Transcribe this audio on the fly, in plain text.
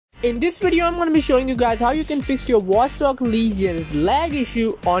In this video, I'm going to be showing you guys how you can fix your Watch Dogs Legion's lag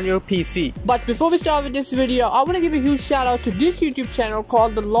issue on your PC. But before we start with this video, I want to give a huge shout out to this YouTube channel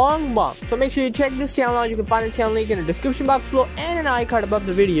called The Long Bump. So make sure you check this channel out. You can find the channel link in the description box below and an icon above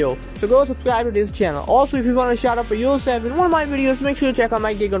the video. So go subscribe to this channel. Also, if you want a shout out for yourself in one of my videos, make sure to check out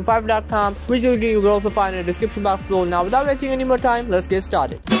my gig on Fiverr.com, which you can also find in the description box below. Now, without wasting any more time, let's get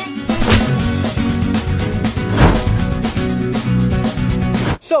started.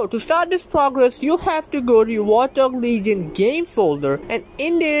 So to start this progress, you have to go to your Watch Dogs Legion game folder, and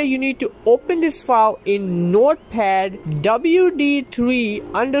in there you need to open this file in Notepad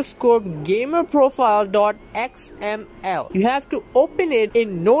wd3_gamerprofile.xml. You have to open it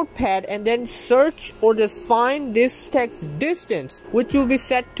in Notepad and then search or just find this text distance, which will be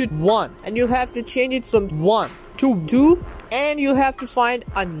set to 1, and you have to change it from 1 to 2. And you have to find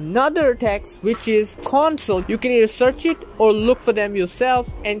another text which is console. You can either search it or look for them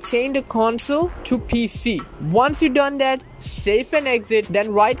yourself and change the console to PC. Once you've done that, save and exit,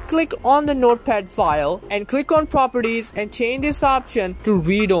 then right click on the notepad file and click on properties and change this option to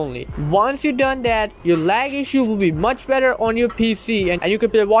read only. Once you've done that, your lag issue will be much better on your PC and you can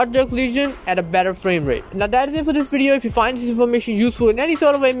play Watch Dogs Legion at a better frame rate. Now that is it for this video. If you find this information useful in any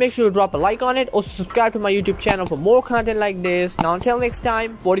sort of way, make sure to drop a like on it. Also subscribe to my YouTube channel for more content like this. Now until next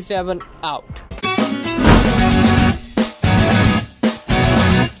time, 47 out.